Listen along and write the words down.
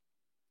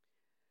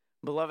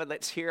Beloved,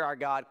 let's hear our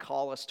God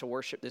call us to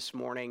worship this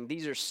morning.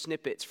 These are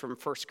snippets from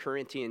 1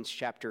 Corinthians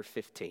chapter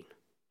 15.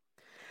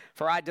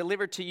 For I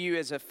delivered to you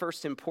as of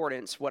first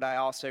importance what I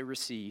also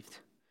received,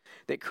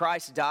 that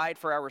Christ died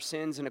for our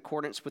sins in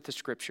accordance with the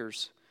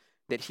Scriptures,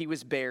 that he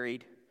was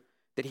buried,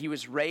 that he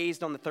was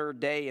raised on the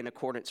third day in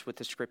accordance with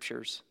the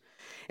Scriptures,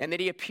 and that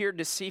he appeared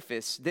to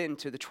Cephas, then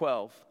to the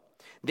 12.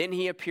 Then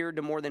he appeared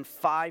to more than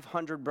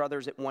 500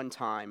 brothers at one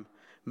time,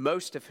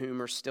 most of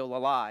whom are still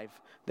alive,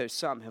 though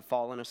some have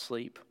fallen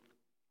asleep.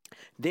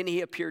 Then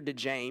he appeared to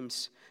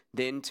James,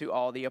 then to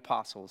all the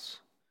apostles.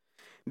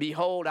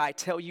 Behold, I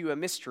tell you a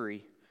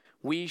mystery.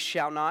 We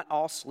shall not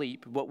all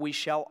sleep, but we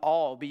shall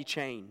all be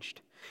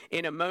changed.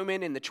 In a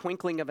moment, in the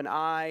twinkling of an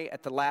eye,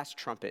 at the last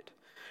trumpet.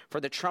 For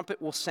the trumpet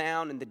will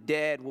sound, and the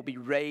dead will be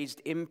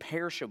raised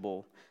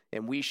imperishable,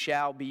 and we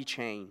shall be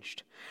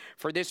changed.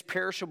 For this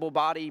perishable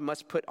body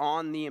must put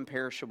on the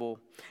imperishable,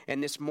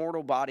 and this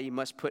mortal body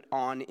must put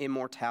on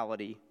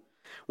immortality.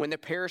 When the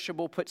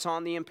perishable puts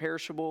on the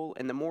imperishable,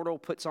 and the mortal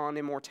puts on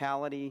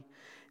immortality,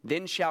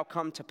 then shall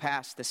come to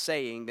pass the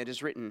saying that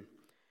is written,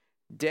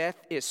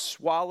 Death is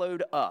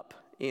swallowed up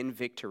in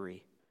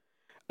victory.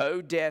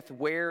 O death,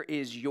 where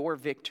is your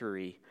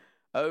victory?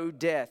 O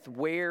death,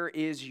 where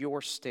is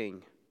your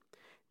sting?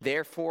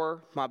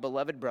 Therefore, my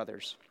beloved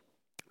brothers,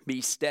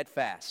 be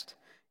steadfast,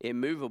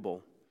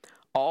 immovable,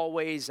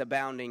 always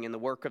abounding in the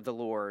work of the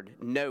Lord,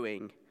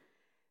 knowing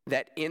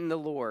that in the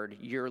Lord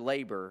your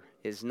labor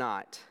is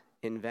not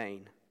in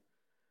vain.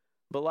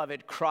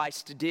 Beloved,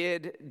 Christ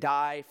did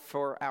die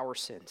for our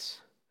sins,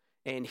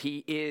 and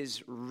he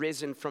is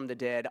risen from the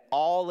dead.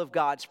 All of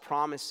God's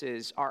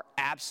promises are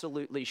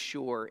absolutely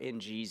sure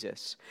in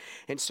Jesus.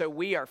 And so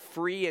we are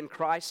free in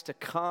Christ to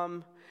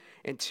come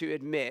and to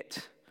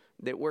admit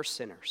that we're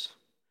sinners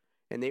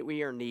and that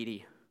we are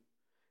needy,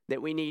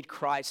 that we need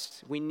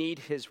Christ, we need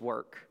his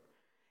work,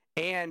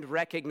 and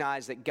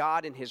recognize that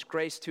God in his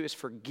grace to us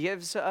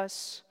forgives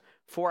us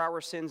for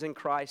our sins in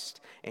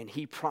Christ, and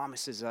he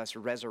promises us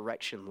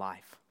resurrection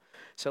life.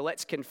 So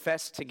let's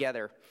confess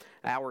together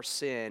our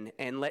sin,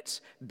 and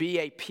let's be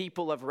a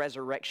people of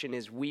resurrection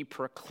as we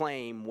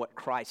proclaim what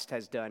Christ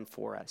has done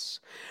for us.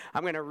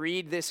 I'm going to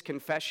read this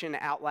confession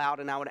out loud,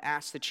 and I would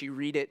ask that you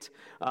read it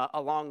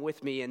along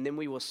with me, and then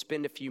we will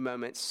spend a few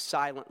moments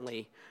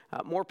silently,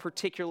 more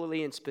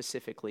particularly and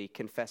specifically,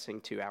 confessing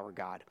to our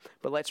God.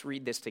 But let's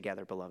read this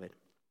together, beloved.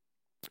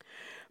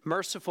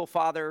 Merciful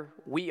Father,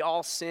 we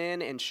all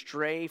sin and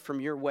stray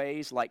from your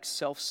ways like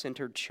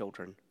self-centered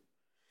children.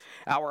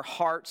 Our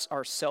hearts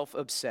are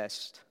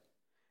self-obsessed.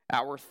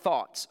 Our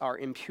thoughts are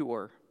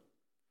impure.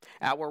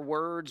 Our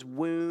words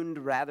wound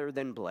rather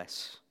than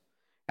bless.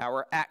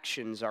 Our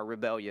actions are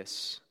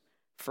rebellious.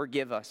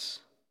 Forgive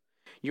us.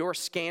 Your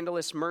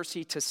scandalous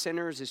mercy to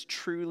sinners is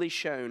truly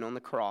shown on the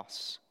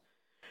cross.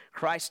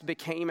 Christ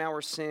became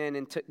our sin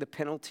and took the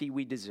penalty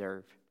we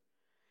deserve.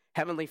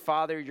 Heavenly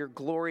Father, your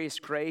glorious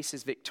grace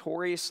is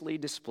victoriously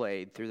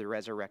displayed through the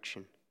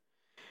resurrection.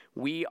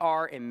 We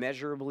are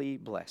immeasurably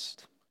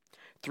blessed.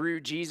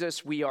 Through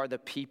Jesus, we are the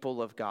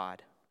people of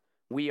God.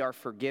 We are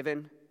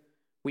forgiven.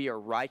 We are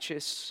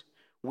righteous.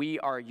 We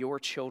are your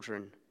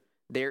children.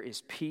 There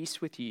is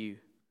peace with you.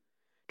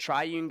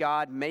 Triune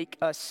God, make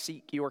us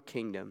seek your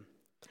kingdom.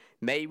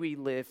 May we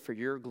live for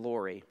your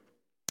glory.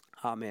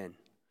 Amen.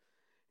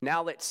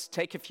 Now let's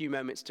take a few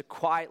moments to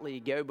quietly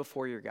go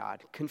before your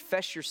God,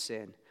 confess your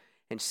sin,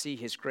 and see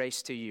his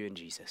grace to you in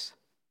Jesus.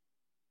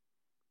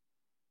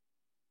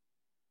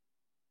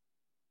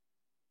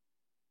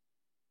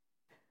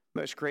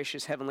 Most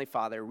gracious Heavenly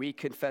Father, we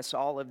confess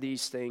all of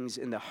these things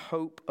in the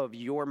hope of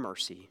your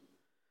mercy,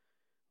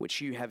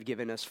 which you have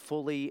given us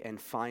fully and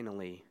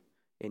finally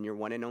in your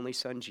one and only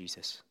Son,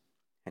 Jesus.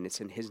 And it's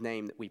in his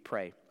name that we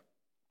pray.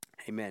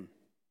 Amen.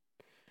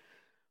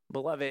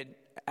 Beloved,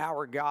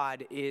 our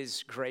God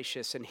is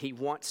gracious, and he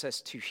wants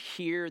us to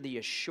hear the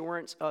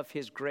assurance of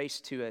his grace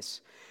to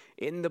us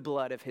in the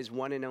blood of his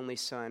one and only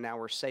Son,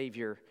 our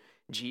Savior,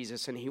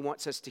 Jesus. And he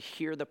wants us to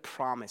hear the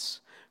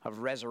promise of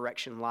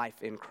resurrection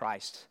life in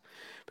Christ,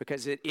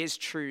 because it is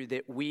true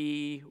that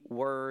we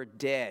were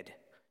dead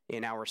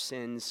in our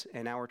sins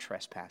and our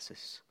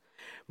trespasses,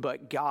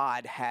 but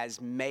God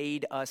has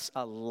made us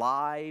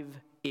alive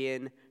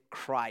in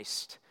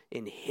Christ,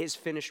 in his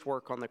finished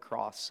work on the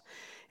cross.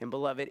 And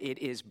beloved, it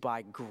is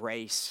by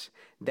grace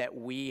that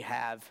we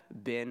have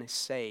been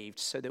saved,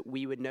 so that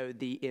we would know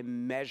the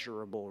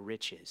immeasurable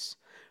riches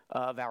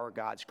of our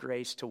God's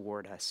grace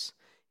toward us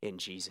in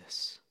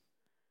Jesus.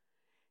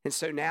 And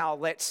so now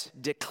let's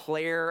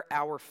declare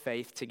our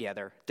faith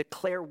together.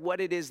 Declare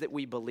what it is that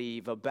we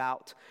believe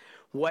about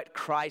what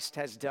Christ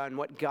has done,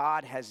 what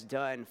God has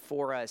done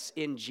for us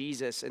in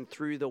Jesus and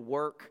through the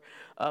work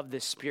of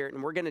the Spirit.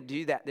 And we're going to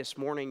do that this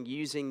morning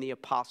using the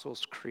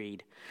Apostles'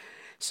 Creed.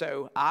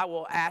 So I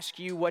will ask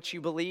you what you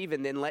believe,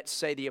 and then let's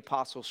say the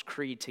Apostles'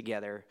 Creed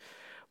together.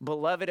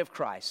 Beloved of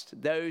Christ,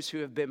 those who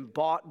have been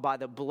bought by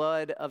the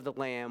blood of the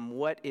Lamb,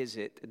 what is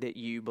it that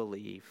you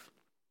believe?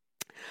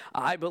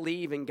 I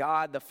believe in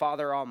God, the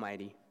Father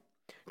Almighty,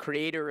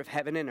 creator of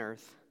heaven and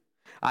earth.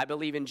 I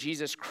believe in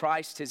Jesus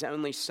Christ, his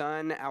only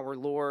Son, our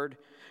Lord,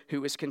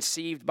 who was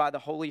conceived by the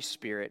Holy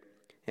Spirit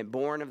and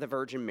born of the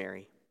Virgin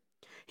Mary.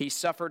 He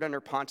suffered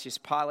under Pontius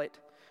Pilate,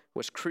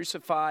 was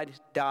crucified,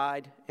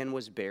 died, and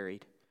was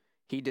buried.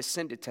 He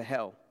descended to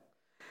hell.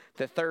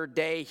 The third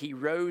day he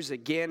rose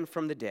again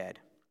from the dead.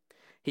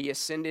 He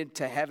ascended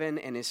to heaven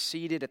and is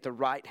seated at the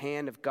right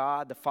hand of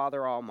God the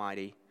Father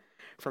Almighty.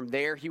 From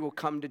there he will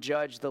come to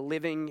judge the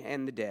living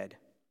and the dead.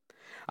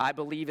 I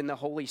believe in the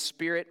Holy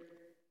Spirit,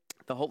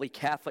 the Holy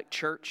Catholic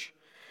Church,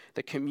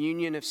 the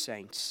communion of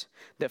saints,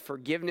 the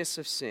forgiveness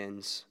of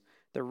sins,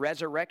 the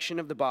resurrection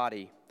of the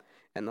body,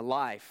 and the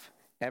life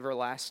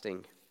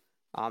everlasting.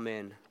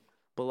 Amen.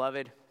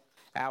 Beloved,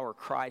 our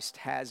Christ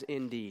has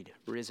indeed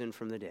risen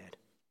from the dead.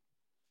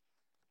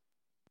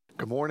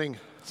 Good morning.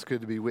 It's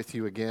good to be with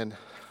you again.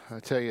 I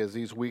tell you, as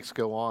these weeks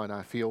go on,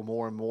 I feel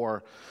more and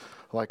more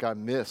like I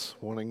miss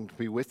wanting to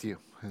be with you.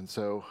 And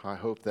so I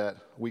hope that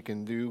we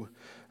can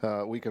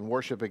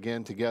worship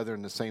again together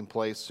in the same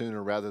place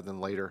sooner rather than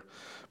later.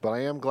 But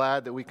I am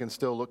glad that we can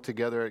still look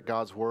together at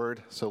God's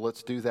Word. So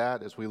let's do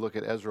that as we look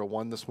at Ezra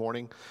 1 this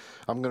morning.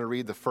 I'm going to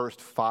read the first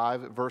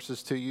 5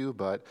 verses to you,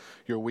 but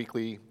your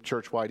weekly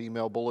church-wide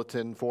email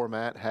bulletin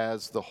format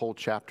has the whole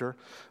chapter.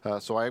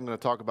 So I am going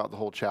to talk about the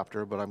whole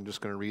chapter, but I'm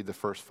just going to read the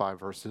first 5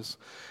 verses.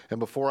 And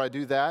before I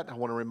do that, I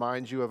want to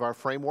remind you of our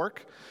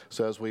framework.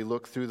 So as we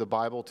look through the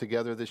Bible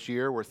together this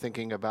year, we're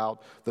thinking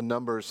about the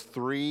numbers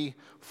 3,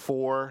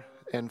 4,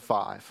 and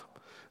 5.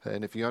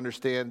 And if you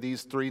understand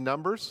these 3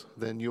 numbers,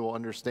 then you will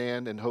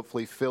understand and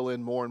hopefully fill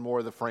in more and more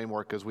of the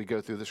framework as we go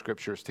through the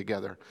scriptures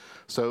together.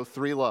 So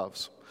 3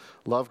 loves.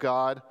 Love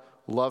God,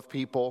 love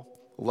people,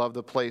 love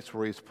the place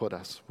where he's put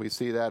us. We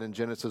see that in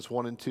Genesis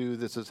 1 and 2.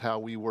 This is how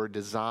we were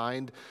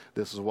designed.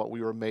 This is what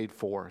we were made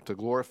for, to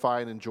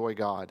glorify and enjoy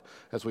God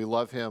as we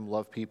love him,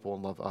 love people,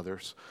 and love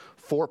others.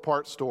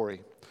 4-part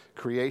story: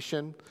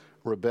 creation,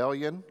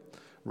 rebellion,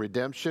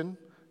 redemption,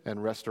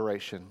 and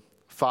restoration.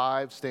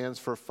 5 stands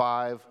for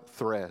 5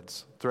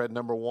 threads. Thread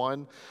number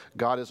 1,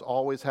 God has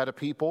always had a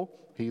people.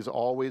 He's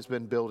always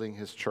been building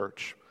his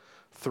church.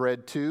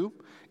 Thread 2,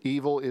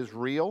 evil is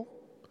real,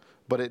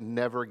 but it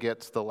never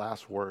gets the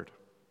last word.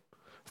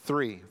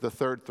 3, the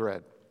third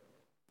thread,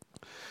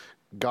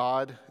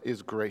 God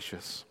is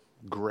gracious.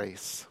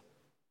 Grace.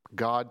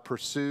 God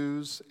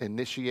pursues,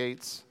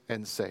 initiates,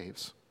 and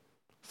saves.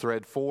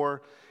 Thread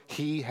 4,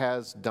 he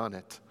has done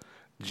it.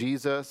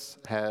 Jesus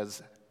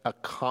has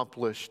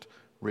accomplished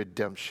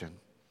redemption.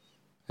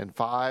 And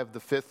 5, the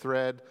 5th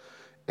thread,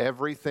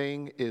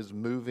 everything is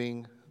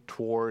moving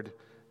toward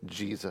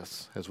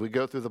Jesus. As we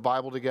go through the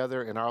Bible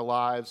together in our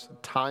lives,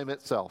 time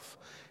itself,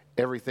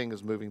 everything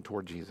is moving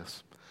toward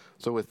Jesus.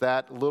 So with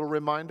that little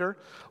reminder,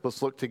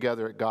 let's look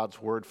together at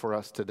God's word for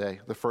us today,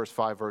 the first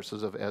 5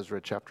 verses of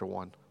Ezra chapter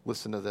 1.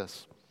 Listen to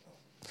this.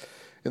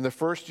 In the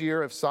first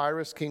year of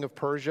Cyrus, king of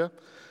Persia,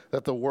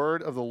 that the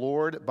word of the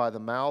Lord by the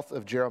mouth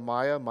of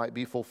Jeremiah might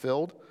be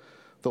fulfilled,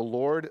 the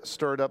Lord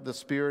stirred up the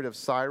spirit of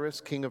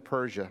Cyrus, king of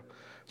Persia,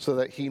 so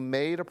that he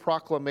made a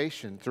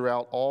proclamation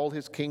throughout all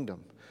his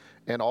kingdom,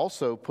 and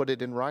also put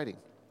it in writing.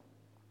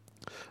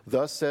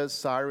 Thus says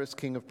Cyrus,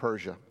 king of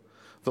Persia,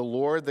 the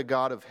Lord, the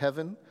God of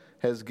heaven,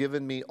 has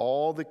given me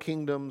all the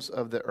kingdoms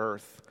of the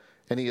earth,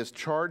 and he has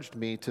charged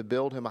me to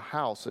build him a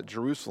house at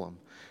Jerusalem,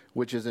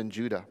 which is in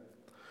Judah.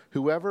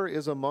 Whoever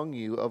is among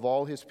you of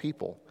all his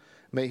people,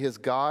 may his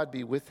God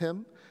be with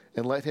him,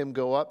 and let him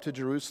go up to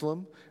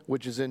Jerusalem,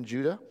 which is in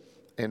Judah,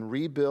 and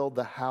rebuild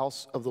the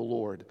house of the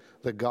Lord,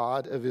 the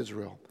God of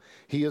Israel.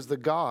 He is the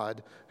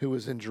God who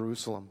is in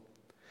Jerusalem.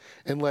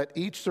 And let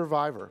each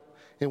survivor,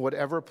 in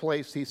whatever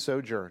place he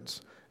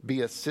sojourns,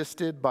 be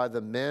assisted by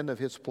the men of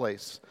his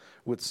place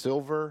with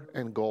silver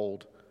and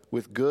gold,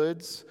 with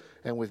goods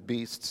and with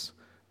beasts,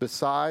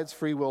 besides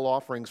freewill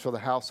offerings for the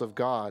house of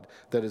God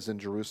that is in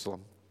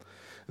Jerusalem.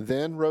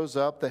 Then rose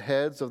up the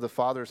heads of the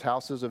fathers'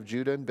 houses of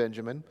Judah and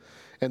Benjamin,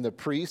 and the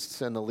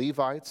priests and the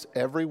Levites,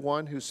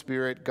 everyone whose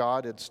spirit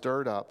God had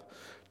stirred up,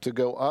 to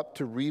go up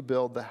to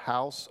rebuild the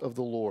house of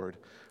the Lord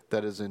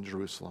that is in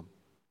Jerusalem.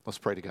 Let's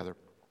pray together.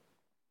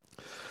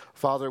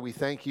 Father, we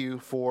thank you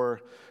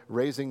for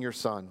raising your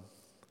Son.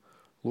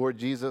 Lord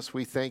Jesus,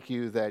 we thank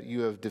you that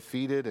you have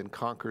defeated and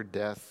conquered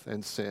death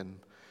and sin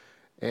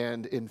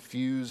and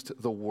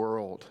infused the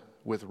world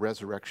with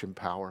resurrection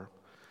power.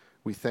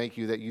 We thank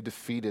you that you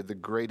defeated the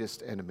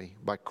greatest enemy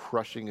by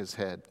crushing his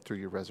head through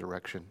your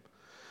resurrection.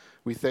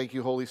 We thank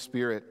you, Holy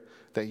Spirit,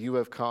 that you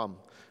have come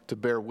to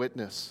bear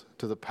witness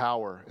to the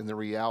power and the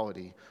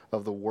reality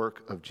of the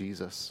work of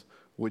Jesus.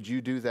 Would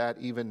you do that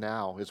even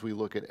now as we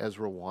look at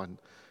Ezra 1?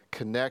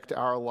 Connect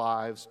our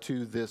lives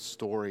to this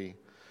story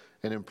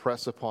and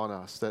impress upon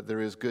us that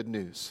there is good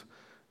news,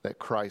 that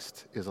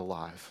Christ is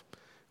alive.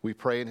 We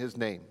pray in his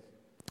name.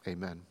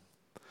 Amen.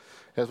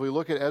 As we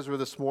look at Ezra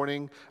this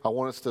morning, I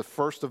want us to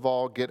first of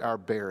all get our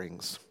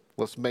bearings.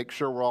 Let's make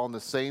sure we're all on the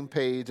same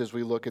page as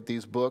we look at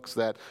these books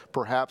that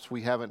perhaps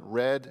we haven't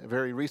read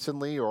very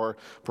recently, or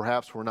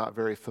perhaps we're not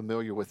very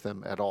familiar with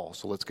them at all.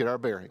 So let's get our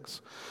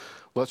bearings.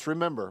 Let's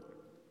remember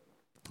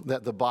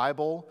that the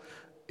Bible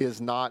is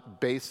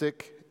not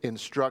basic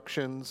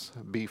instructions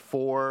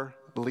before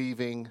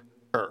leaving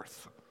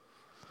earth.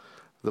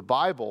 The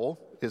Bible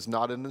is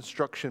not an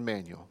instruction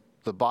manual.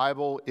 The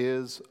Bible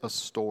is a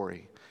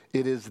story.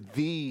 It is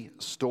the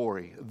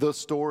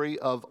story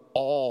of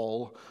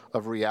all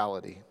of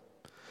reality.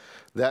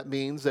 That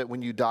means that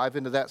when you dive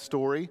into that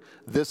story,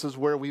 this is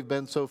where we've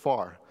been so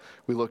far.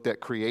 We looked at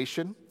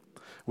creation.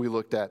 We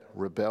looked at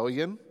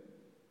rebellion.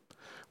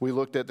 We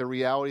looked at the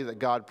reality that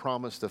God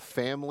promised a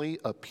family,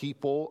 a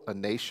people, a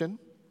nation.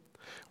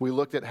 We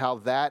looked at how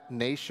that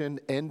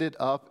nation ended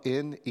up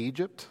in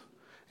Egypt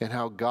and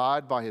how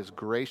God, by his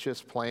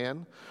gracious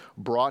plan,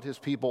 brought his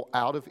people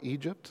out of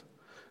Egypt.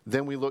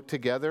 Then we looked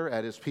together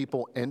at his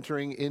people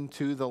entering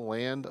into the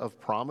land of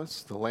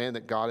promise, the land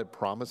that God had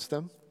promised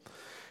them.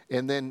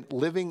 And then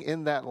living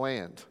in that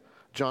land.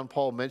 John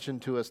Paul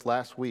mentioned to us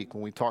last week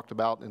when we talked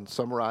about and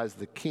summarized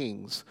the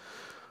kings.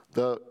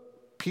 The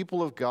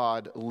people of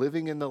God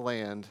living in the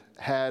land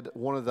had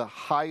one of the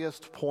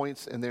highest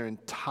points in their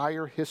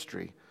entire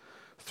history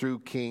through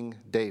King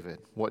David,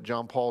 what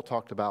John Paul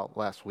talked about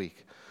last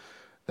week.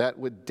 That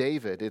with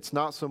David, it's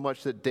not so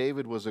much that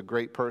David was a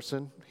great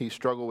person. He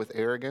struggled with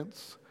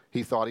arrogance.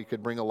 He thought he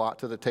could bring a lot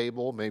to the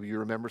table. Maybe you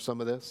remember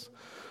some of this.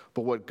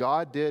 But what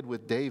God did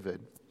with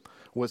David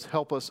was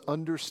help us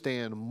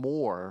understand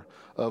more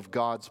of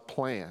God's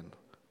plan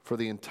for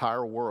the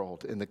entire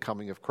world in the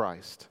coming of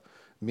Christ.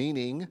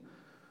 Meaning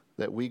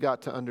that we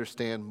got to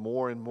understand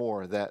more and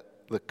more that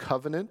the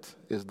covenant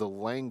is the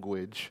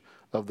language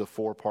of the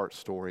four-part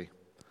story.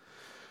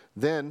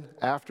 Then,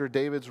 after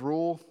David's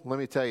rule, let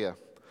me tell you,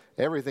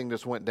 everything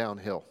just went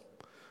downhill.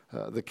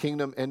 The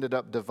kingdom ended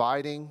up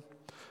dividing.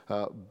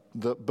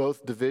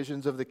 Both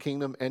divisions of the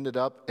kingdom ended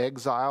up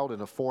exiled in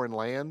a foreign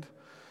land.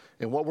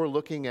 And what we're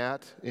looking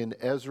at in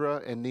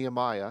Ezra and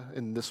Nehemiah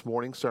in this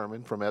morning's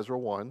sermon from Ezra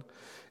 1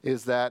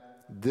 is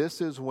that this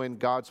is when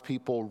God's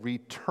people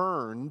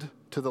returned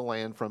to the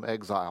land from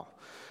exile.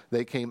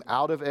 They came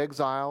out of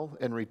exile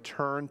and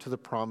returned to the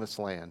promised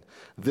land.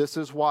 This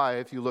is why,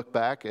 if you look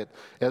back at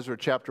Ezra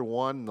chapter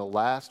 1, the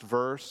last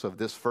verse of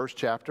this first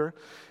chapter,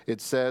 it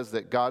says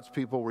that God's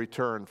people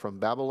returned from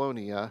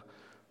Babylonia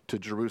to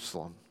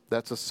Jerusalem.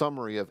 That's a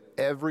summary of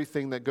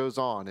everything that goes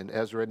on in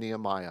Ezra and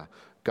Nehemiah.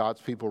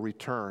 God's people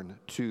return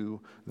to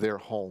their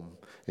home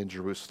in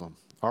Jerusalem.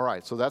 All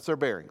right, so that's our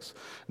bearings.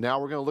 Now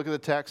we're going to look at the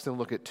text and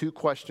look at two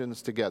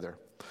questions together.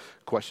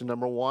 Question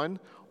number 1,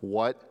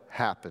 what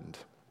happened?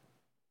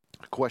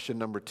 Question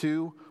number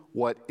 2,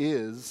 what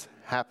is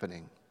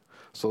happening?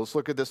 So let's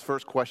look at this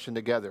first question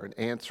together and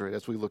answer it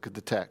as we look at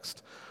the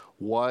text.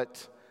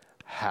 What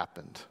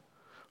happened?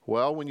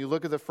 Well, when you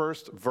look at the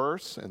first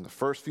verse and the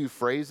first few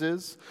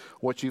phrases,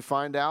 what you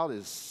find out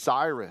is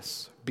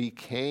Cyrus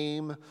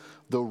became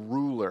the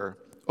ruler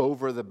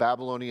over the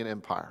Babylonian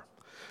Empire.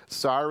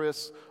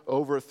 Cyrus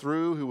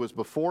overthrew who was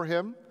before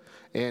him,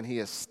 and he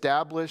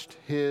established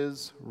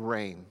his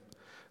reign.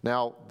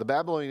 Now, the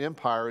Babylonian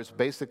Empire is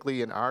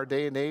basically in our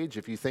day and age,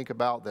 if you think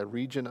about the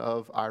region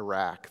of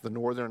Iraq, the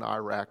northern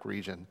Iraq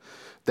region,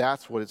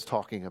 that's what it's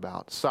talking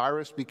about.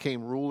 Cyrus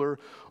became ruler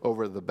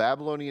over the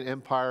Babylonian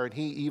Empire, and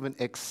he even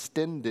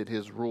extended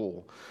his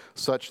rule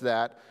such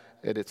that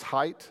at its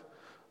height,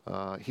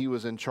 he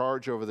was in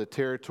charge over the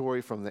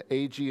territory from the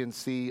Aegean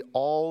Sea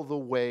all the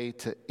way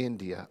to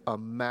India, a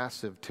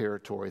massive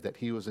territory that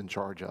he was in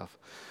charge of.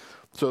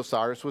 So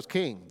Cyrus was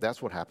king.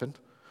 That's what happened.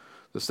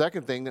 The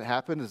second thing that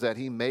happened is that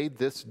he made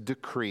this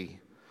decree.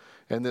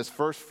 And this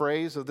first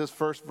phrase of this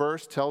first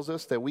verse tells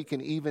us that we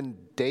can even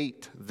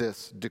date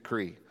this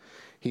decree.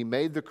 He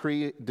made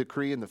the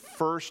decree in the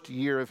first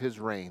year of his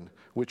reign,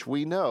 which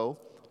we know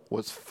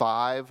was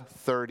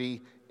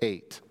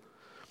 538.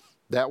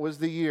 That was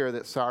the year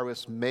that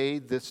Cyrus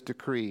made this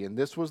decree, and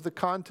this was the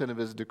content of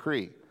his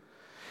decree.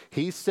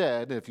 He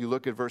said, if you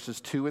look at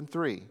verses 2 and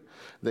 3,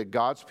 that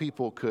God's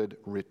people could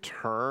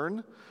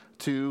return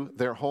to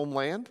their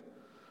homeland,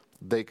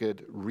 they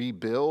could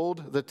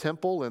rebuild the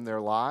temple in their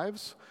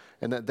lives,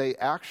 and that they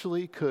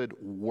actually could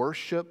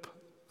worship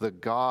the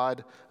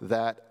God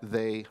that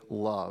they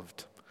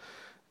loved.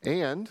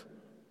 And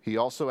he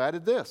also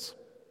added this,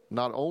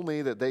 not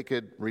only that they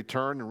could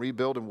return and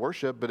rebuild and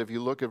worship, but if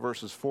you look at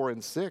verses 4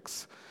 and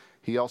 6,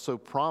 he also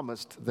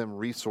promised them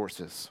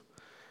resources.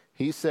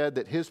 He said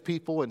that his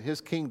people and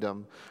his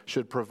kingdom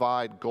should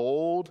provide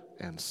gold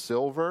and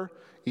silver,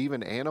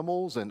 even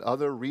animals and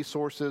other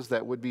resources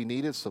that would be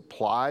needed,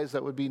 supplies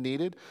that would be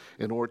needed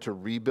in order to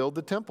rebuild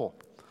the temple.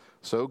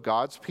 So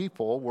God's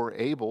people were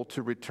able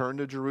to return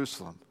to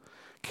Jerusalem.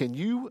 Can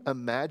you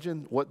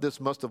imagine what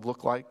this must have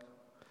looked like?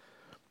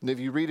 And if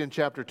you read in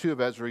chapter 2 of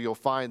Ezra, you'll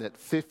find that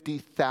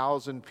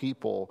 50,000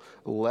 people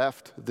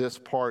left this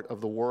part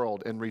of the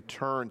world and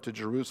returned to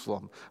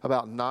Jerusalem,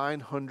 about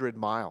 900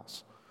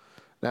 miles.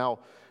 Now,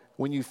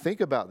 when you think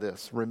about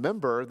this,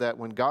 remember that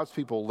when God's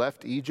people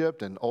left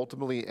Egypt and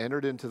ultimately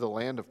entered into the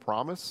land of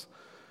promise,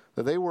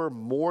 that they were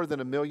more than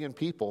 1 million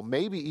people,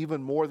 maybe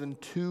even more than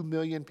 2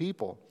 million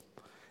people.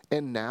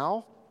 And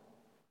now,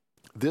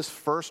 this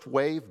first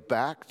wave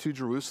back to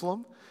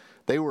Jerusalem,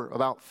 they were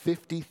about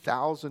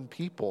 50,000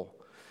 people.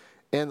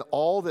 And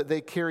all that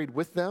they carried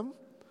with them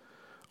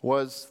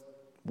was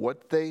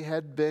what they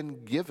had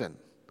been given.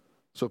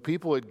 So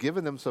people had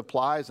given them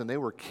supplies, and they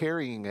were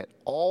carrying it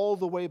all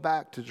the way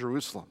back to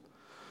Jerusalem.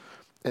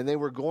 And they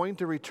were going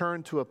to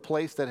return to a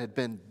place that had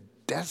been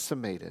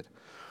decimated.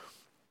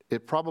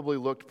 It probably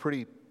looked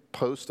pretty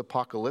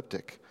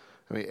post-apocalyptic.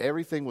 I mean,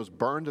 everything was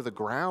burned to the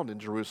ground in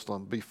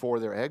Jerusalem before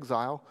their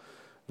exile.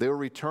 They were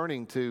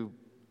returning to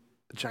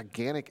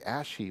gigantic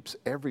ash heaps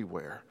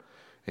everywhere.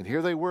 And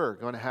here they were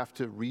going to have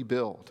to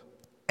rebuild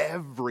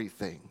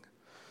everything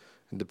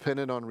and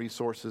dependent on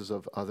resources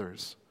of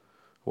others.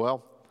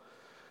 Well,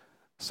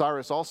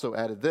 Cyrus also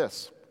added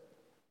this.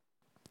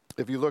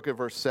 If you look at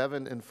verse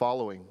 7 and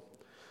following,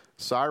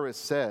 Cyrus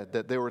said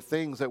that there were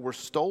things that were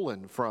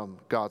stolen from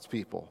God's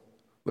people,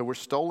 that were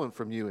stolen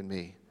from you and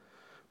me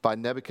by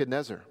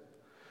Nebuchadnezzar.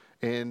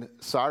 And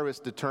Cyrus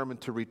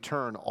determined to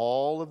return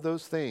all of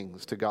those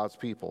things to God's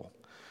people.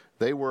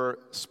 They were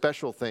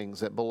special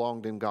things that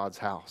belonged in God's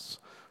house.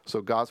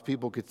 So God's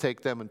people could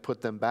take them and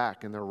put them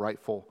back in their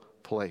rightful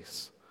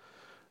place.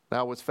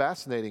 Now, what's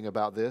fascinating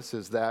about this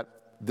is that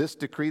this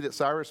decree that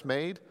Cyrus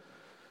made,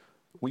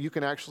 well, you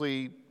can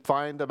actually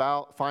find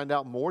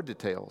out more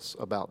details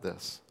about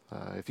this.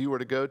 If you were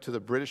to go to the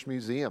British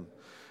Museum,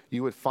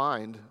 you would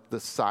find the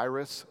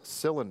Cyrus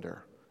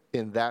cylinder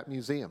in that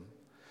museum.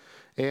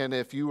 And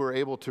if you were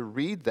able to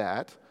read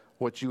that,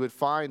 what you would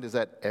find is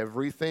that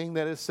everything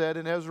that is said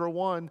in Ezra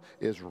 1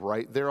 is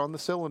right there on the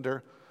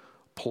cylinder,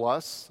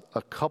 plus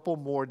a couple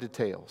more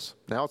details.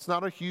 Now, it's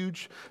not a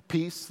huge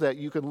piece that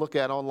you can look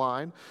at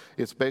online.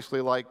 It's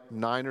basically like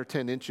 9 or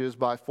 10 inches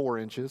by 4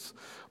 inches.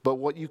 But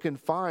what you can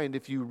find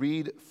if you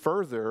read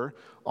further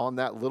on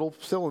that little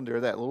cylinder,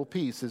 that little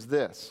piece, is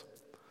this: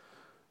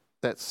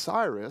 that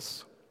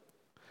Cyrus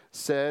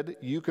said,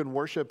 you can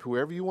worship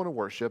whoever you want to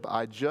worship.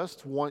 I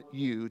just want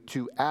you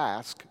to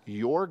ask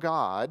your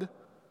God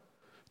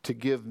to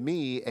give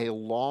me a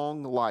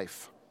long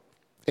life.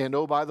 And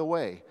oh, by the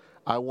way,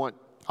 I want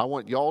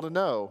y'all to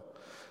know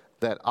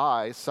that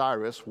I,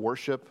 Cyrus,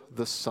 worship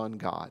the sun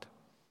god.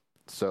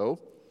 So,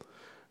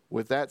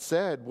 with that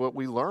said, what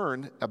we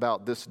learn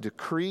about this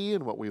decree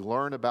and what we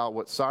learn about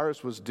what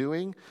Cyrus was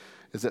doing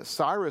is that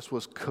Cyrus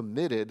was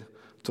committed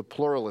to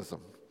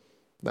pluralism.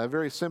 Now,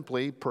 very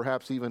simply,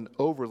 perhaps even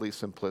overly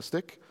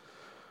simplistic,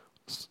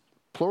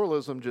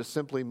 pluralism just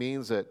simply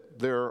means that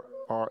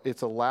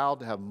it's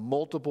allowed to have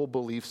multiple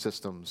belief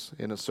systems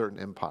in a certain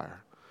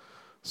empire.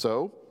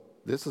 So,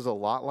 this is a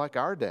lot like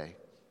our day.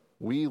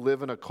 We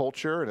live in a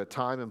culture and a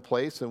time and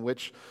place in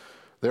which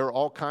there are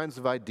all kinds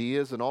of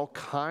ideas and all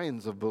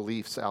kinds of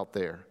beliefs out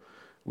there.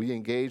 We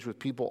engage with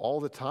people all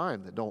the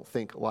time that don't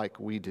think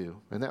like we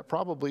do, and that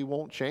probably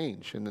won't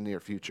change in the near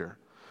future.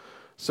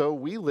 So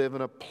we live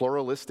in a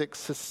pluralistic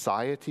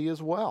society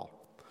as well.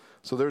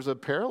 So there's a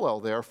parallel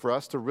there for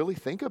us to really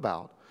think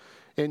about.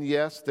 And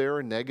yes, there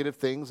are negative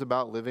things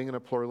about living in a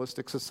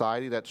pluralistic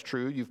society. That's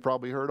true. You've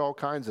probably heard all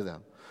kinds of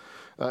them.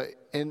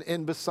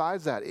 And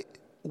besides that,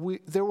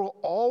 there will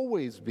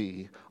always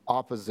be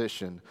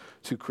opposition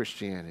to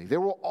Christianity.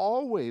 There will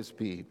always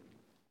be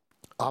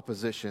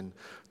opposition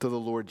to the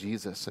Lord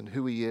Jesus and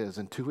who he is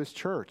and to his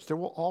church. There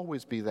will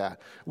always be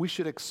that. We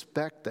should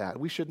expect that.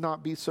 We should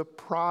not be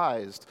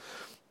surprised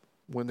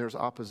when there's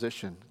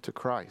opposition to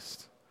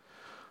Christ.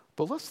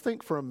 But let's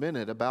think for a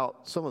minute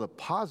about some of the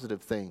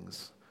positive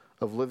things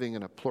of living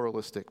in a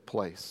pluralistic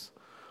place.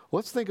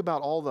 Let's think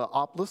about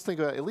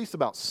at least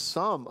about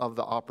some of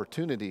the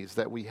opportunities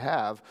that we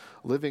have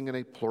living in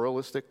a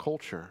pluralistic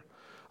culture.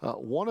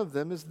 One of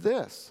them is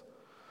this,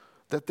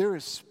 that there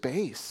is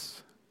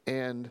space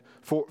and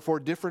for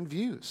different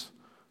views,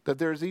 that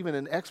there's even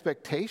an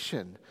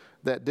expectation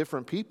that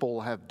different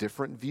people have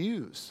different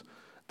views.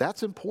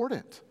 That's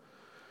important.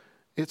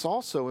 It's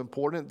also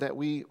important that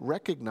we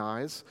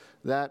recognize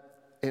that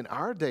in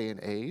our day and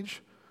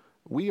age,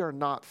 we are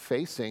not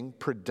facing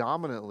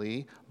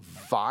predominantly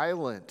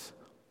violent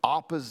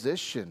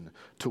opposition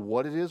to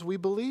what it is we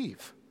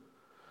believe.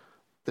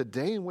 The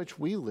day in which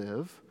we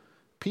live,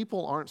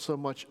 people aren't so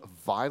much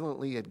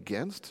violently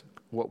against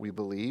what we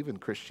believe in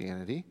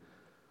Christianity.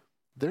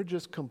 They're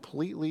just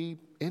completely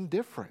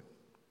indifferent.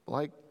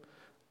 Like,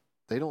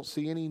 they don't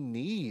see any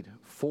need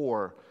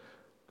for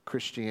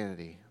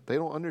Christianity. They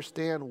don't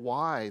understand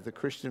why the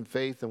Christian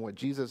faith and what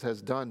Jesus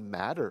has done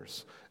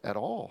matters at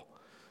all.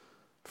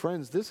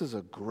 Friends, this is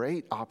a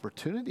great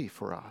opportunity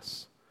for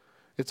us.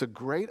 It's a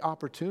great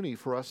opportunity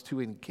for us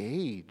to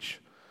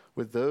engage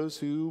with those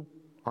who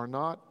are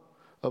not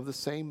of the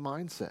same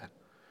mindset.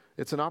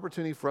 It's an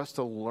opportunity for us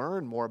to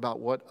learn more about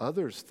what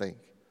others think.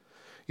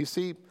 You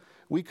see,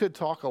 we could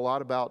talk a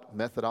lot about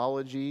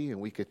methodology, and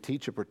we could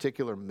teach a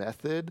particular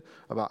method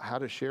about how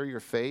to share your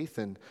faith,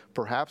 and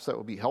perhaps that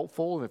would be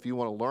helpful. And if you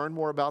want to learn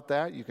more about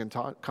that, you can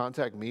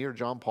contact me or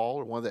John Paul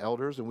or one of the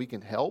elders, and we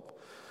can help.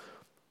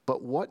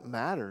 But what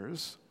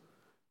matters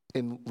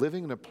in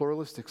living in a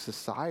pluralistic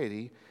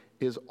society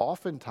is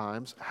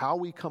oftentimes how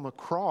we come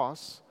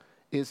across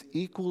is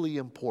equally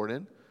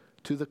important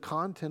to the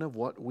content of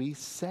what we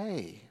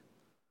say.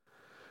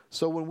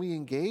 So when we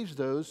engage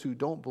those who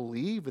don't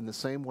believe in the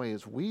same way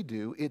as we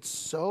do, it's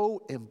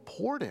so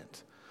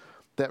important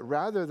that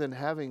rather than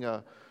having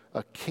a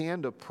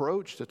canned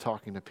approach to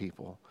talking to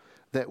people,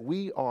 that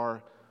we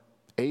are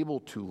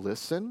able to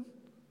listen,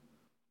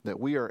 that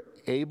we are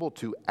able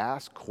to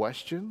ask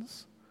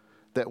questions,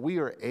 that we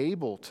are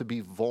able to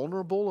be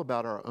vulnerable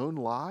about our own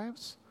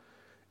lives.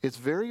 It's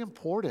very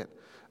important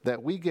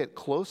that we get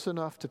close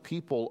enough to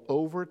people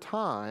over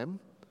time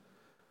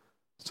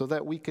so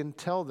that we can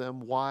tell them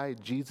why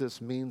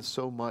Jesus means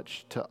so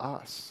much to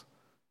us,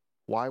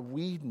 why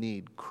we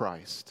need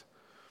Christ,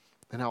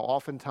 and how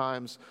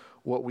oftentimes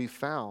what we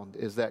found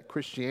is that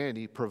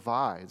Christianity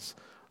provides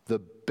the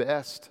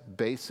best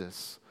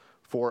basis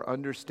for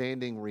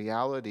understanding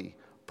reality,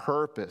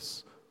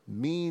 purpose,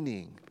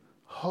 meaning,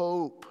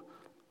 hope,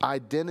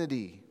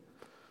 identity.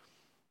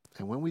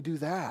 And when we do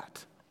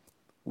that,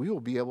 we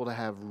will be able to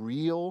have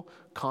real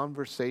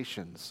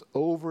conversations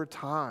over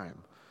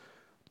time,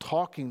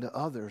 talking to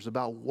others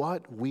about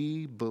what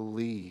we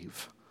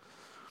believe.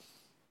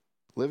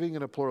 Living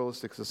in a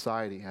pluralistic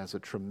society has a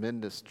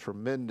tremendous,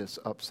 tremendous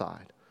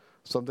upside,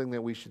 something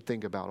that we should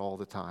think about all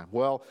the time.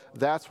 Well,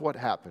 that's what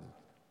happened.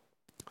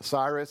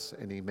 Cyrus,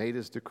 and he made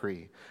his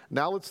decree.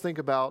 Now let's think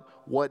about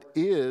what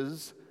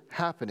is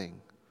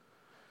happening.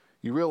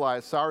 You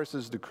realize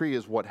Cyrus's decree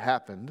is what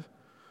happened,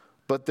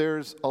 but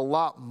there's a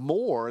lot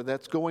more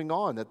that's going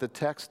on that the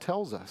text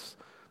tells us.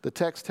 The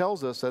text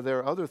tells us that there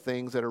are other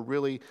things that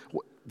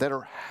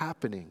are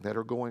happening, that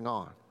are going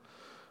on.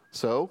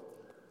 So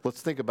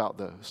let's think about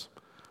those.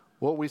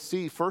 What we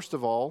see, first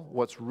of all,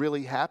 what's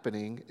really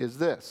happening is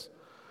this.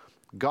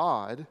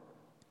 God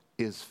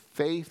is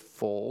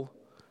faithful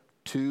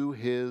to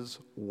his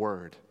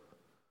word.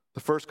 The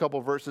first couple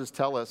verses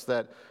tell us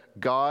that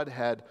God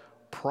had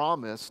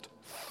promised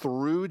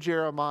through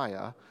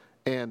Jeremiah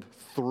and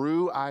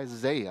through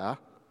Isaiah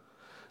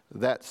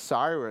that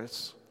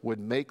Cyrus would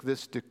make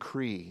this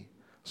decree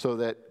so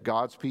that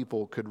God's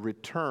people could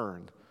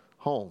return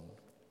home.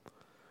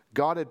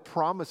 God had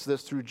promised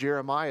this through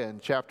Jeremiah in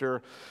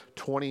chapter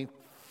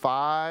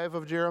 25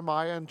 of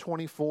Jeremiah and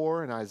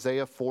 24 and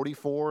Isaiah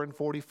 44 and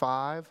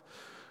 45.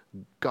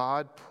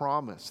 God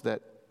promised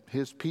that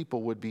his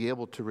people would be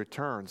able to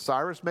return.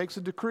 Cyrus makes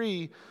a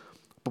decree,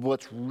 but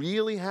what's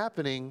really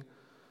happening,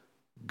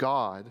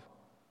 God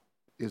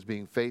is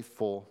being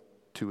faithful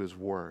to his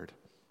word.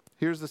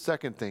 Here's the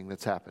second thing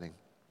that's happening.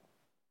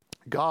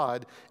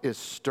 God is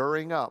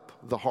stirring up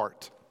the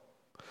heart.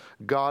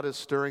 God is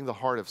stirring the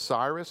heart of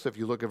Cyrus, if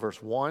you look at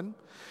verse 1,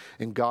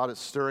 and God is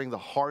stirring the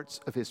hearts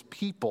of his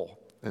people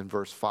in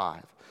verse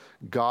 5.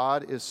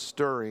 God is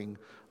stirring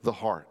the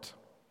heart.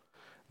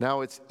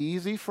 Now, it's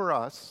easy for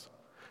us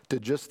to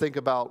just think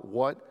about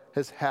what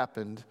has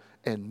happened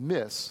and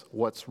miss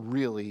what's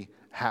really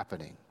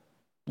happening.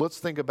 Let's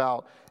think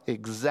about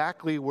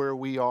exactly where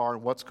we are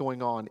and what's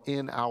going on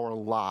in our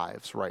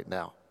lives right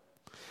now.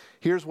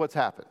 Here's what's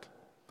happened.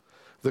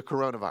 The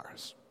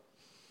coronavirus.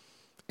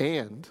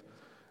 And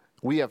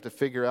we have to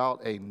figure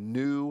out a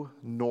new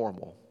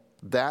normal.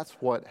 That's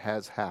what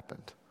has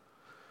happened.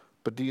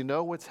 But do you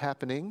know what's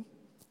happening?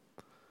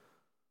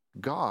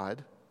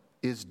 God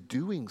is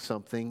doing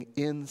something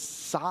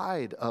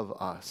inside of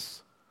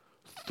us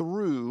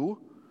through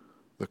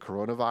the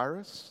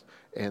coronavirus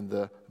and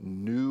the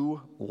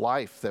new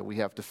life that we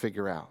have to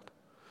figure out.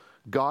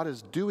 God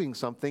is doing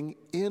something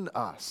in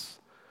us.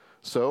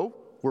 So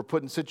we're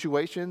put in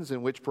situations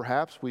in which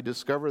perhaps we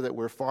discover that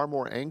we're far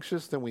more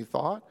anxious than we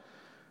thought.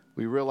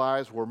 We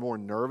realize we're more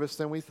nervous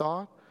than we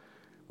thought.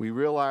 We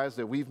realize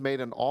that we've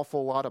made an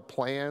awful lot of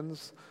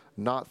plans,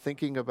 not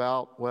thinking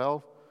about,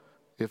 well,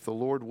 if the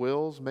Lord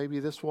wills, maybe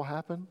this will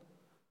happen.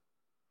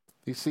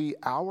 You see,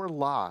 our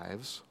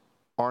lives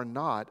are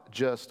not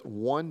just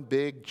one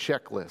big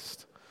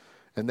checklist,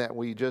 and that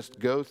we just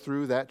go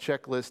through that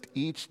checklist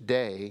each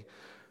day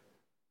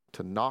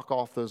to knock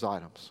off those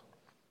items.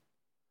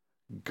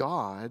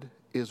 God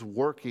is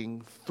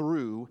working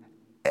through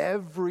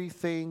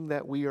everything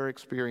that we are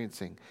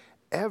experiencing.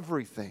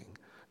 Everything.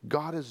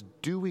 God is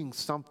doing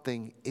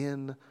something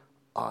in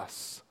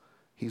us.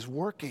 He's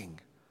working.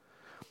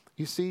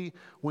 You see,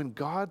 when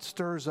God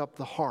stirs up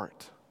the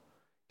heart,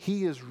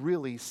 he is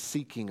really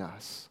seeking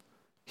us.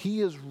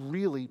 He is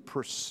really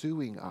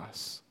pursuing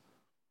us.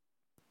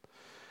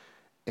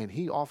 And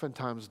he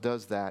oftentimes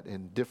does that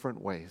in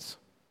different ways.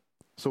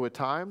 So at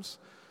times,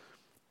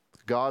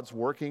 God's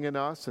working in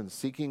us and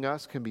seeking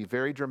us can be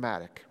very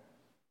dramatic.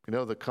 You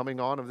know, the coming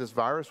on of this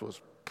virus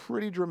was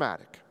pretty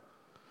dramatic.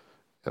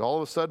 It all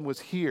of a sudden was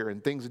here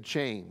and things had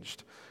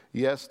changed.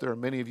 Yes, there are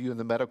many of you in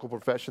the medical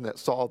profession that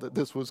saw that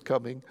this was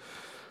coming.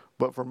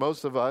 But for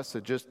most of us,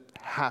 it just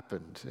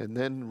happened. And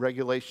then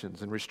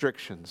regulations and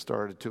restrictions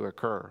started to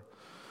occur.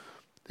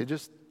 It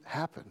just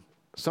happened.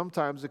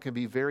 Sometimes it can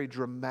be very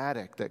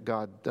dramatic that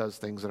God does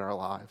things in our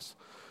lives.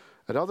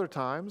 At other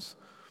times,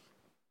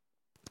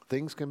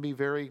 things can be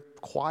very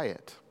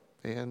quiet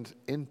and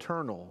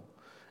internal,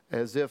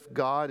 as if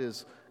God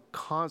is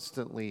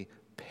constantly,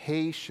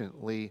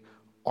 patiently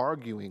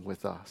arguing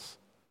with us.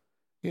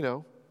 You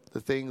know,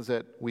 the things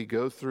that we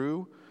go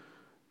through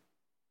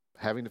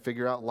having to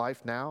figure out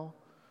life now.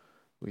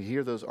 We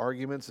hear those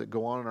arguments that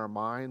go on in our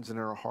minds and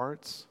in our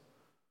hearts.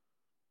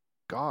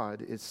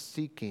 God is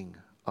seeking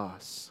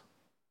us.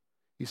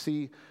 You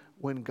see,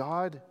 when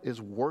God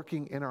is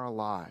working in our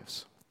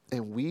lives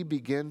and we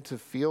begin to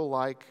feel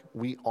like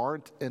we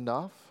aren't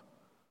enough,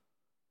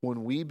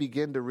 when we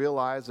begin to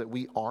realize that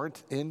we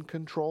aren't in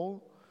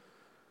control,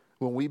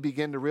 when we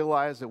begin to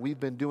realize that we've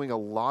been doing a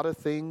lot of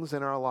things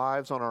in our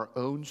lives on our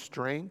own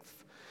strength,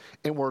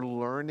 and we're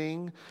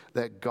learning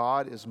that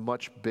God is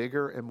much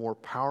bigger and more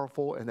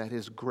powerful and that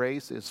His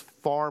grace is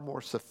far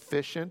more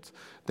sufficient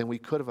than we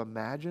could have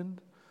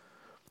imagined,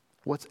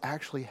 what's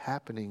actually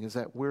happening is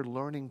that we're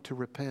learning to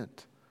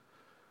repent.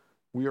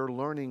 We are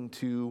learning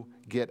to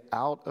get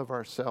out of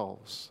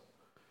ourselves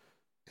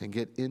and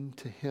get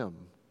into Him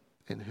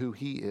and who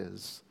He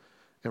is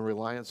and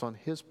reliance on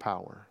His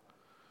power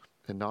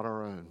and not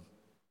our own.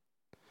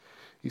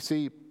 You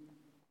see,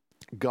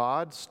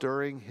 God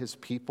stirring His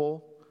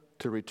people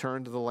to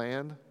return to the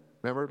land.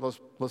 Remember,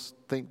 let's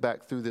think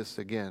back through this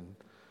again.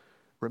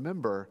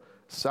 Remember,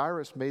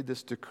 Cyrus made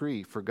this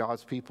decree for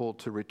God's people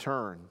to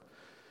return.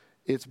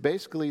 It's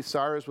basically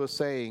Cyrus was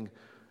saying,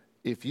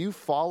 if you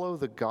follow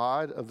the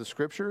God of the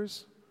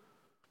Scriptures,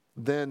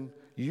 then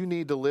you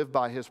need to live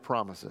by His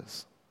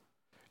promises.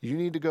 You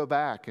need to go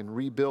back and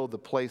rebuild the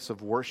place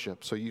of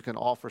worship so you can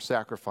offer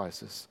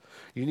sacrifices.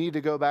 You need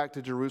to go back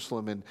to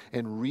Jerusalem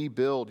and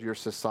rebuild your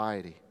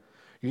society.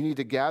 You need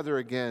to gather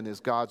again as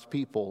God's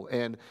people,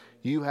 and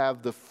you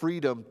have the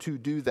freedom to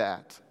do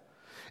that,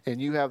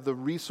 and you have the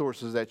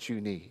resources that you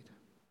need.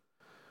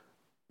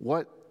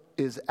 What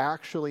is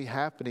actually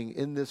happening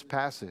in this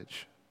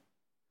passage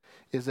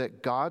is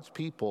that God's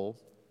people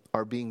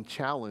are being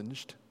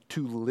challenged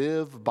to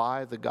live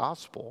by the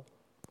gospel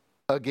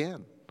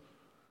again.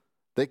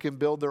 They can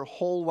build their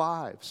whole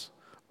lives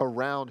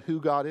around who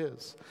God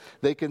is.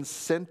 They can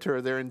center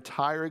their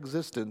entire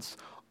existence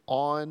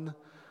on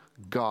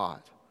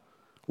God.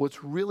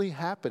 What's really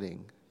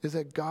happening is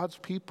that God's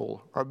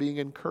people are being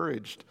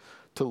encouraged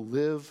to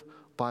live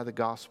by the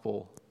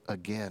gospel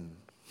again.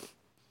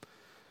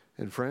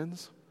 And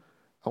friends,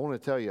 I want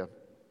to tell you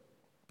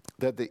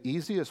that the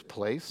easiest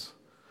place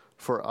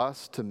for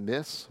us to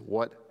miss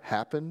what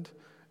happened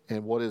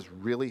and what is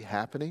really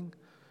happening,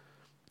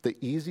 the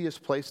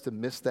easiest place to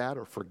miss that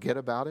or forget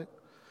about it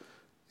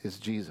is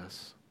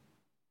Jesus.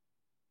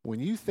 When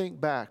you think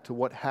back to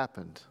what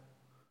happened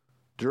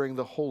during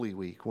the Holy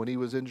Week when He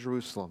was in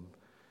Jerusalem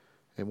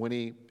and when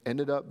He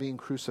ended up being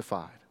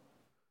crucified,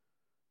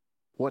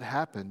 what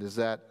happened is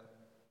that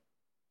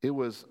it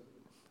was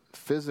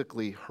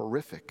physically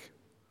horrific.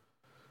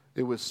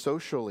 It was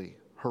socially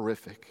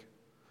horrific.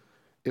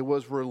 It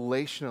was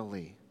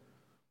relationally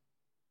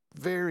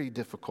very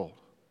difficult.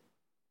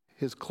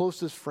 His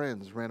closest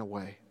friends ran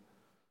away.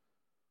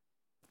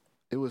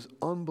 It was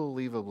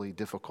unbelievably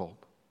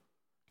difficult.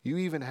 You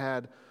even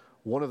had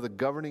one of the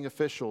governing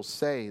officials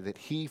say that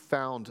he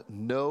found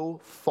no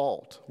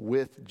fault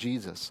with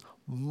Jesus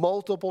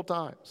multiple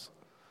times.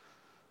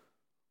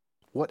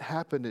 What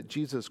happened at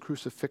Jesus'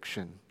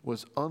 crucifixion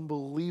was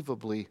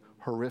unbelievably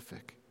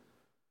horrific.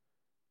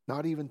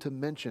 Not even to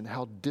mention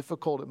how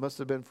difficult it must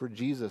have been for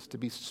Jesus to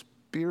be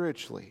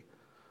spiritually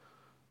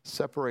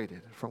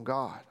separated from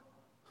God,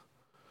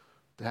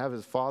 to have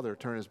His Father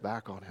turn His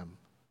back on Him.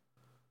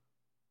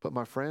 But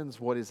my friends,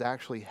 what is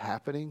actually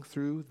happening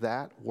through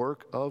that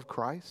work of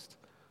Christ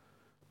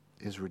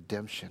is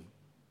redemption.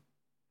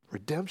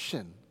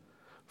 Redemption,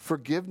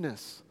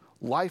 forgiveness,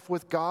 life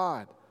with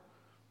God.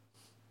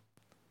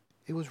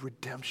 It was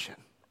redemption.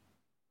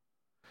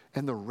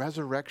 And the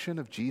resurrection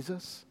of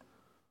Jesus,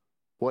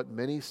 what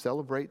many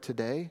celebrate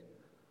today,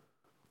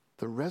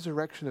 the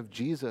resurrection of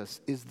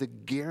Jesus is the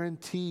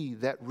guarantee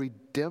that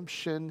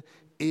redemption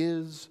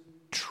is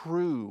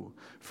true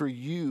for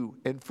you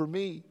and for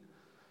me.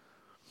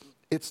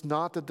 It's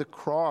not that the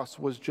cross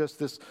was just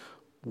this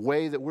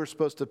way that we're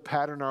supposed to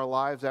pattern our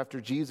lives after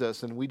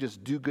Jesus and we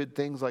just do good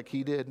things like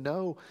He did.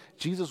 No,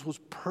 Jesus was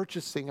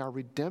purchasing our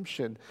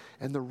redemption,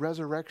 and the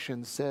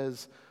resurrection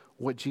says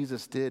what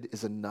Jesus did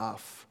is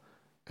enough,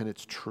 and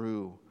it's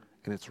true,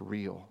 and it's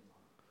real.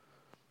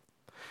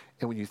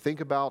 And when you think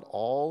about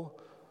all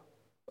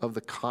of the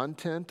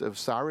content of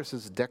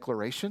Cyrus's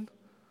declaration,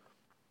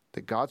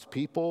 that God's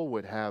people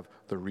would have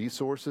the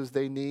resources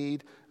they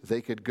need,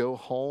 they could go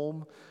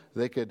home,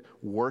 they could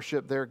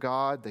worship their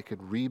God, they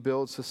could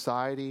rebuild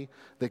society,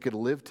 they could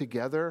live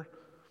together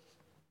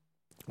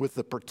with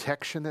the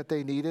protection that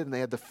they needed, and they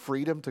had the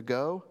freedom to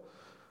go.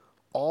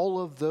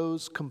 All of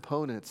those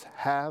components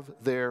have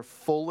their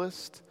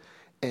fullest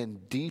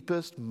and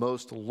deepest,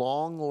 most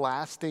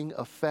long-lasting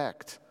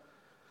effect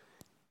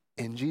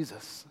in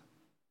Jesus.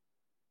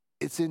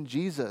 It's in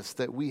Jesus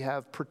that we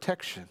have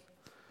protection.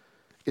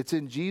 It's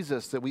in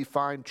Jesus that we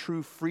find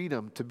true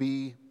freedom to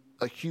be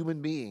a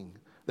human being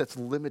that's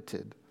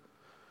limited.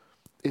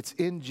 It's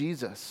in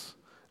Jesus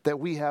that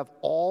we have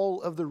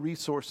all of the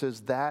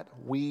resources that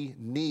we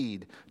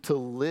need to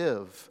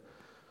live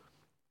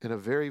in a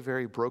very,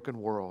 very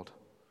broken world,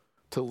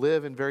 to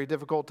live in very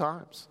difficult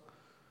times,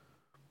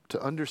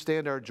 to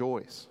understand our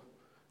joys,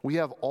 We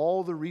have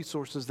all the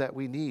resources that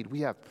we need.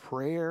 We have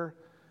prayer.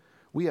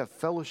 We have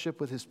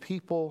fellowship with his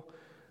people.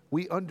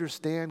 We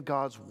understand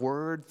God's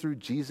word through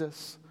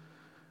Jesus.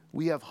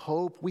 We have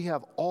hope. We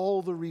have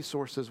all the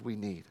resources we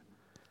need.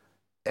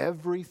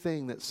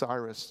 Everything that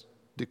Cyrus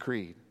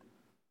decreed,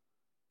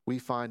 we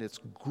find its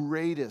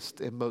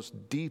greatest and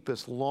most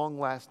deepest,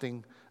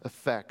 long-lasting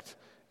effect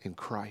in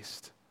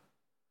Christ.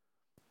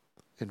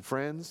 And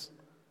friends,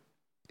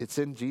 it's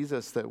in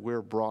Jesus that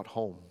we're brought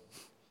home.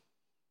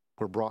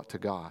 We're brought to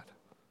God.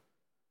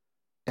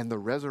 And the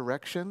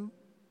resurrection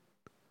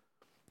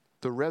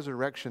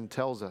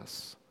tells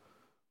us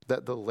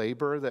that the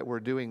labor that we're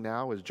doing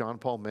now, as John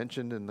Paul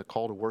mentioned in the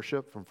call to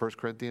worship from 1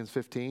 Corinthians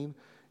 15,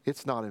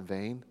 it's not in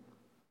vain.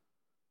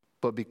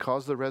 But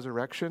because of the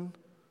resurrection,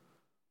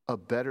 a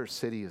better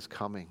city is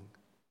coming.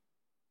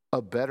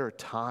 A better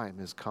time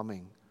is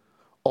coming.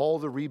 All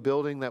the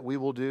rebuilding that we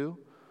will do,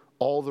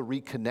 all the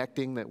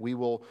reconnecting that we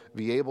will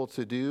be able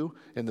to do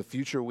in the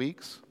future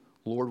weeks,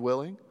 Lord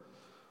willing,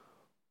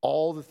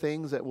 all the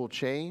things that will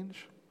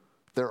change,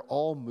 they're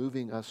all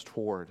moving us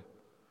toward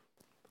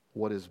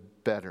what is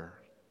better,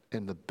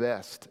 and the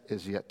best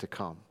is yet to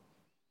come.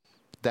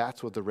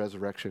 That's what the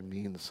resurrection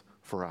means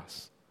for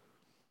us.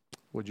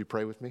 Would you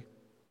pray with me?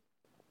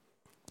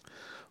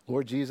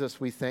 Lord Jesus,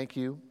 we thank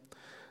you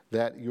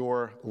that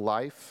your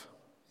life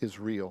is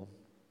real,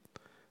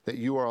 that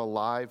you are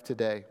alive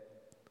today,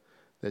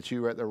 that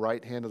you are at the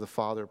right hand of the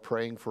Father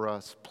praying for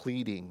us,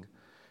 pleading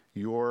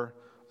your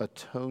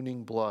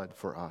atoning blood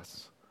for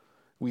us.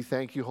 We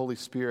thank you, Holy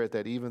Spirit,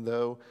 that even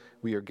though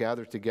we are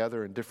gathered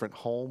together in different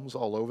homes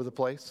all over the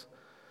place,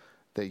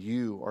 that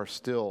you are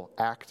still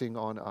acting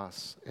on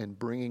us and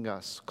bringing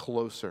us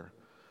closer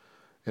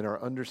in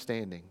our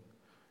understanding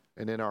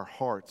and in our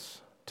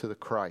hearts to the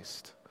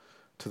Christ,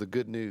 to the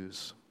good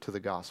news, to the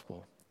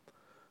gospel.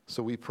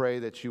 So we pray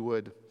that you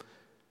would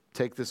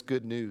take this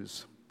good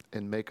news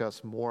and make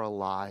us more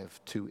alive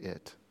to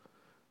it,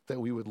 that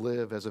we would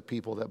live as a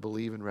people that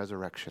believe in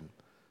resurrection,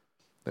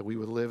 that we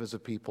would live as a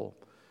people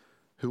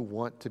who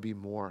want to be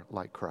more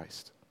like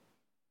Christ.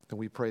 And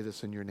we pray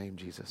this in your name,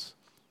 Jesus.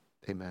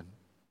 Amen.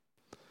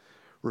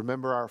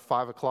 Remember our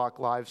 5 o'clock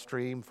live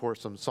stream for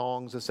some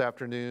songs this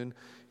afternoon.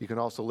 You can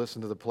also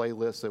listen to the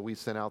playlist that we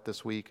sent out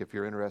this week if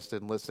you're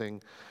interested in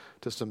listening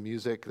to some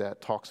music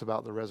that talks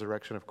about the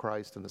resurrection of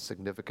Christ and the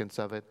significance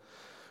of it.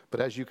 But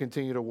as you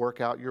continue to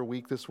work out your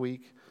week this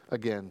week,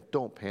 again,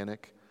 don't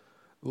panic.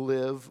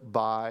 Live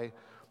by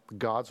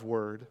God's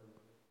word.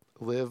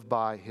 Live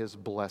by his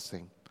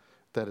blessing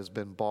that has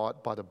been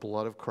bought by the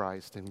blood of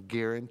Christ and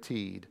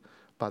guaranteed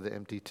by the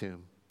empty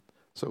tomb.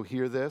 So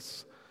hear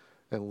this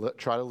and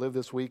try to live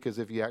this week as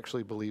if you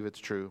actually believe it's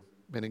true,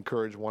 and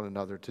encourage one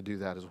another to do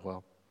that as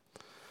well.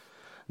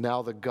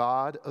 Now the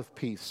God of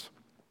peace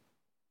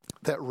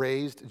that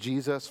raised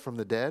Jesus from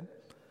the dead,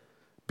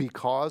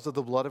 because of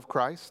the blood of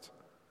Christ,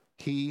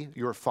 he,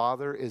 your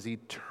Father, is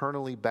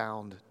eternally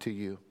bound to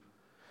you.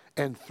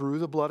 And through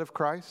the blood of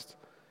Christ,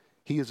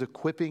 he is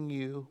equipping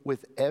you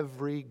with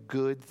every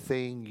good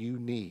thing you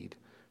need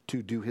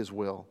to do his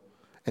will.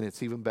 And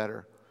it's even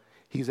better.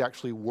 He's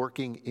actually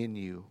working in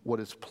you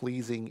what is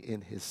pleasing in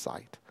his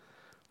sight,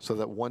 so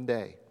that one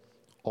day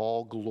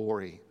all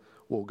glory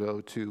will go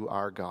to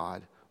our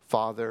God,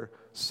 Father,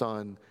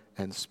 Son,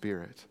 and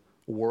Spirit,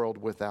 world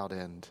without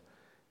end.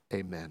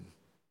 Amen.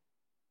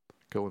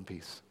 Go in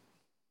peace.